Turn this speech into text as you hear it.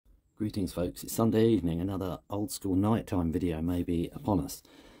Greetings folks, it's Sunday evening, another old school nighttime video may be upon us.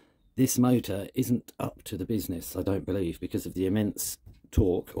 This motor isn't up to the business, I don't believe, because of the immense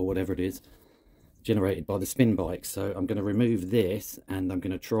torque, or whatever it is, generated by the spin bike. So I'm going to remove this and I'm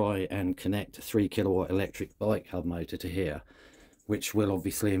going to try and connect a 3 kilowatt electric bike hub motor to here, which will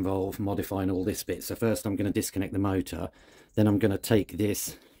obviously involve modifying all this bit. So first I'm going to disconnect the motor, then I'm going to take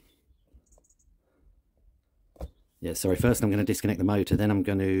this... First I'm going to disconnect the motor, then I'm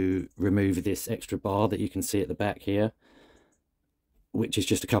going to remove this extra bar that you can see at the back here, which is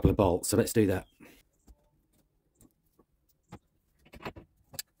just a couple of bolts. So let's do that.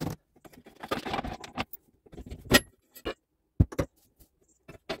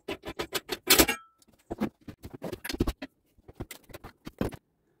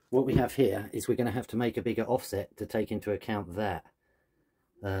 What we have here is we're going to have to make a bigger offset to take into account that,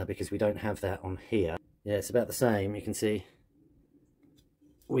 because we don't have that on here. Yeah, it's about the same. You can see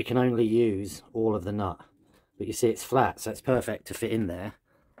we can only use all of the nut, but you see it's flat, so it's perfect to fit in there.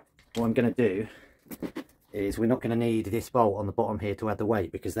 What I'm going to do is, we're not going to need this bolt on the bottom here to add the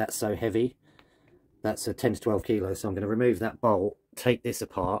weight because that's so heavy. That's a 10 to 12 kilos, so I'm going to remove that bolt, take this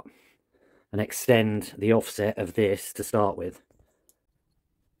apart and extend the offset of this to start with.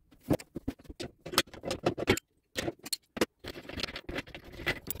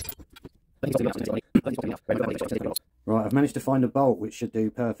 Right, I've managed to find a bolt which should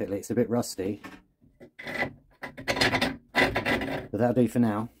do perfectly. It's a bit rusty, but that'll do for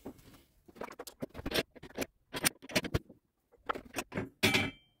now.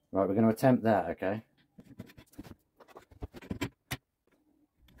 Right, we're going to attempt that, okay?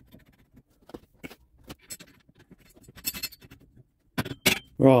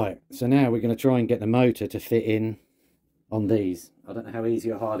 Right, so now we're going to try and get the motor to fit in on these. I don't know how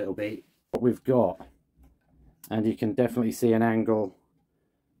easy or hard it'll be. What we've got, and you can definitely see an angle,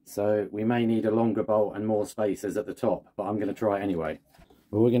 so we may need a longer bolt and more spacers at the top, but I'm going to try it anyway.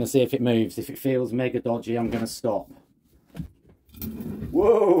 Well, we're going to see if it moves. If it feels mega dodgy, I'm going to stop.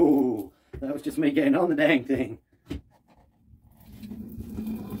 Whoa! That was just me getting on the dang thing.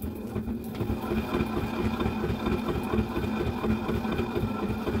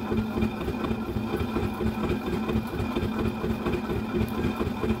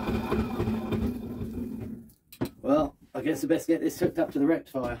 Well, I guess I best get this hooked up to the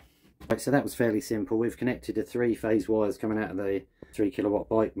rectifier. Right, so that was fairly simple. We've connected the 3-phase wires coming out of the 3 kilowatt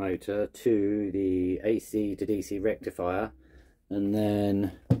bike motor to the AC to DC rectifier, and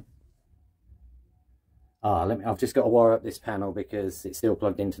then I've just got to wire up this panel because it's still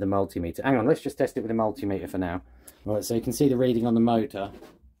plugged into the multimeter. Hang on, let's just test it with a multimeter for now. Right, so you can see the reading on the motor.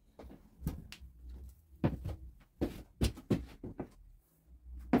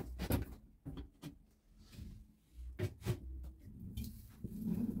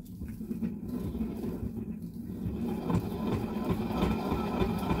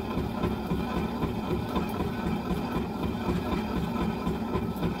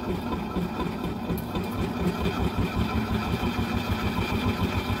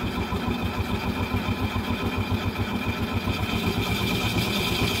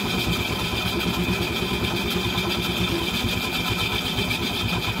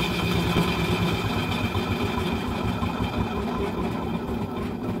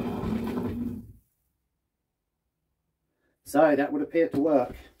 So that would appear to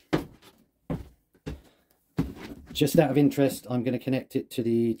work. Just out of interest, I'm going to connect it to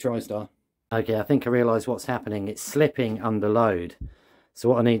the TriStar. Okay, I think I realise what's happening. It's slipping under load. So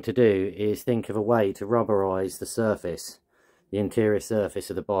what I need to do is think of a way to rubberize the surface, the interior surface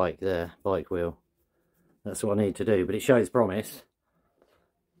of the bike there, bike wheel. That's what I need to do, but it shows promise.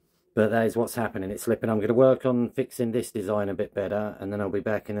 But that is what's happening, it's slipping. I'm going to work on fixing this design a bit better, and then I'll be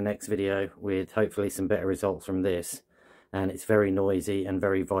back in the next video with hopefully some better results from this. And it's very noisy and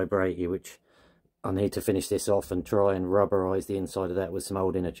very vibratey, which I need to finish this off and try and rubberize the inside of that with some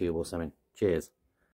old inner tube or something. Cheers.